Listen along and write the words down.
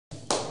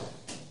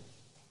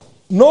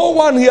No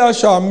one here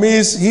shall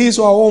miss his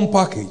or her own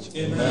package.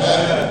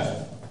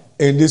 Amen.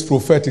 In this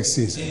prophetic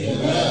season.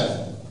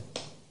 Amen.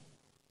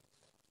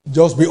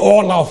 Just be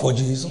all out for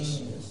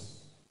Jesus.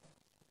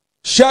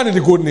 Sharing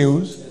the good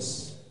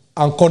news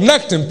and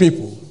connecting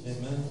people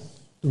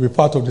to be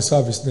part of the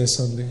service next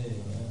Sunday.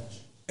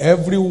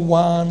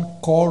 Everyone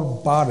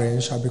called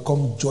barren shall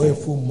become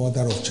joyful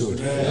mother of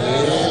children.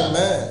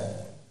 Amen.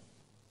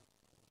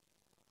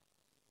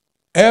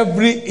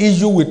 Every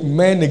issue with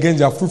men against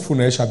their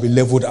fruitfulness shall be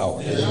leveled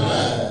out.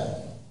 Amen.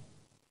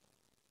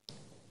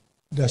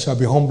 There shall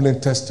be humbling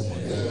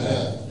testimony.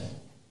 Amen.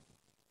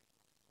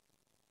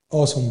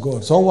 Awesome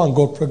God. Someone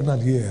got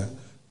pregnant here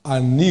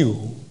and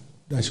knew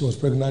that she was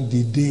pregnant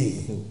the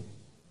day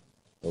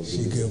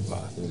she gave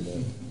birth.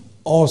 Amen.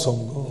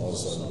 Awesome God.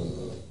 Awesome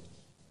God.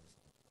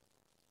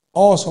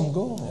 Awesome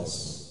God.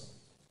 Yes.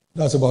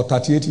 That's about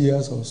 38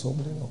 years or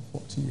something, or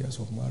 40 years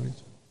of marriage.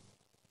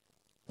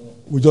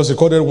 We just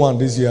recorded one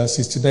this year,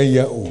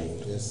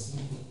 69-year-old. Yes.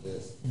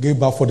 Yes. Gave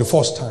birth for the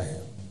first time.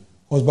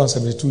 Husband,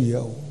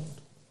 72-year-old.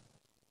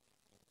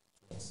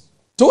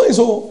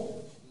 So,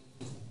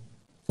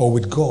 for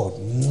with God,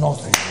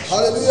 nothing.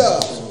 Hallelujah.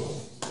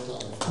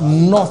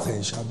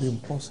 Nothing shall be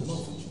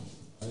impossible.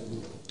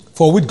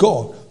 For with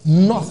God,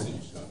 nothing.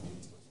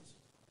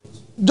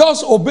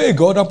 Just obey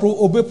God and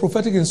obey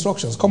prophetic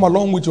instructions. Come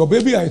along with your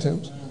baby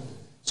items.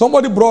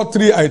 Somebody brought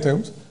 3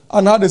 items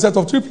and had a set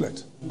of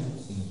triplets.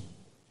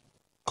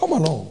 Come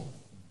along.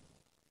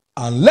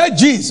 And let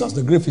Jesus,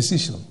 the great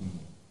physician,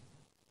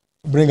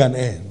 bring an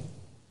end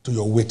to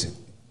your waiting.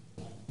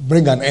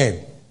 Bring an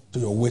end to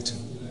your waiting.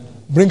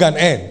 Bring an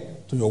end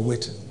to your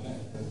waiting.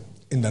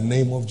 In the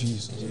name of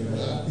Jesus.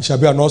 Amen. It shall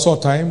be an awesome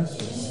time,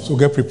 so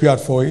get prepared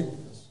for it.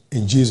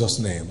 In Jesus'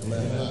 name.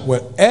 Amen.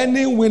 Well,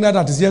 any winner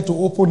that is here to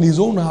open his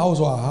own house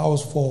or a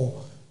house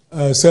for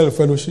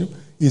self-fellowship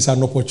is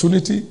an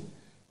opportunity.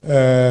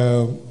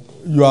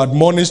 You are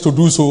admonished to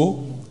do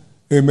so.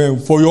 Amen.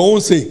 For your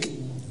own sake.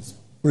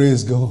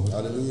 Praise God.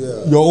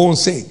 Hallelujah. Your own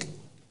sake.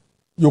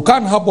 You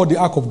can't harbor the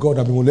ark of God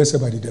and be molested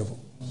by the devil.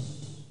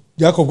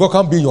 The ark of God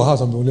can't be in your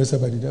house and be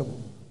molested by the devil.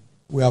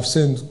 We have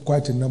seen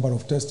quite a number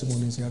of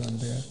testimonies here and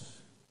there.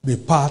 Be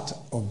part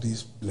of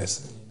this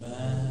blessing.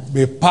 Amen.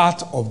 Be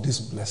part of this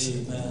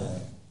blessing.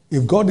 Amen.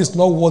 If God is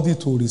not worthy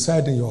to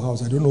reside in your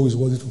house, I don't know who is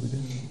worthy to be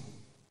there.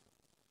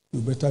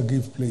 You better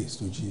give place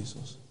to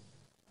Jesus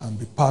and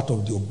be part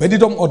of the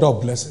obedient order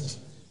of blessings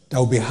that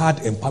will be had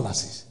in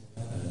palaces.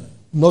 Amen.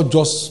 Not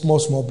just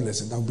small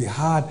blessings that will be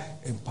had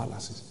in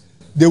palaces.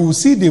 They will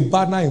see the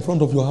banner in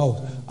front of your house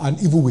and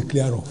evil will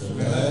clear off.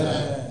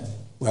 Amen.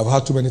 We have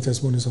had too many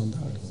testimonies on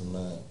that.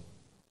 Amen.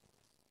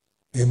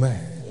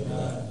 Amen.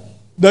 Amen.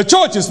 The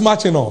church is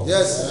marching on.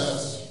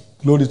 Yes.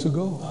 Glory to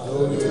God.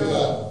 Glory to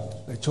God.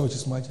 The church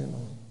is marching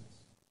on.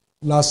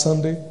 Last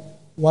Sunday,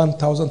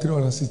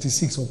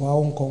 1,366 of our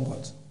own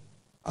converts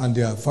and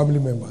their family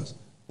members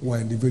were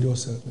in the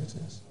various cell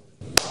meetings.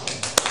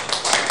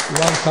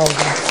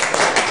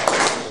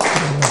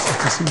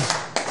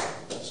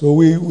 1,366. So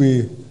we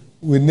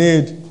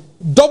need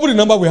double the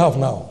number we have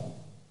now.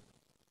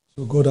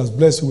 So God has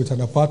blessed you with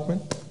an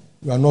apartment.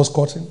 You are not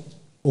squatting.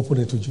 Open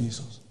it to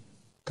Jesus.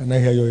 Can I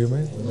hear your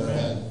amen?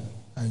 Amen.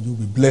 And you'll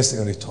be blessed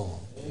in return.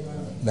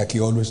 Amen. Like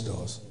he always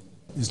does.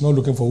 He's not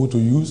looking for who to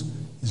use.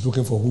 He's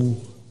looking for who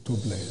to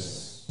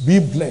bless. Be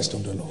blessed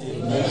of the Lord.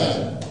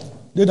 Amen.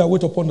 They that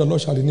wait upon the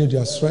Lord shall renew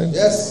their strength.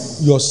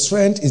 Yes. Your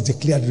strength is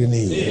declared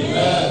renewed.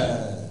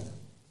 Amen.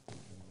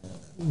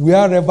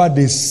 Wherever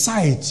they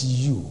sight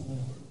you,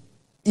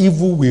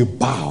 evil will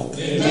bow.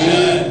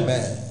 Amen.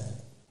 Amen.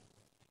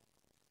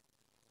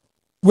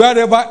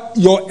 Wherever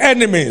your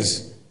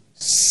enemies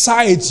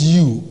sight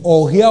you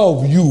or hear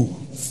of you,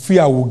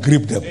 fear will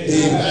grip them.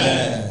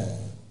 Amen.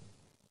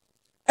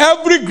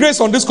 Every grace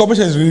on this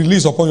commission is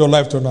released upon your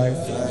life tonight.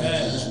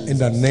 Amen. In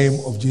the name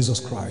of Jesus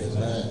Christ.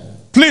 Amen.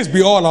 Please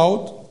be all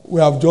out.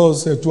 We have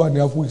just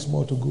 2.5 weeks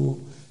more to go,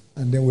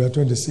 and then we are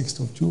 26th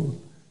of June.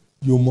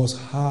 You must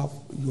have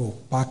your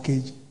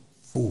package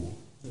full.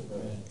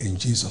 Amen. In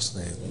Jesus'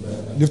 name.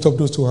 Amen. Lift up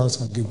those 2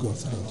 hands and give God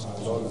thanks.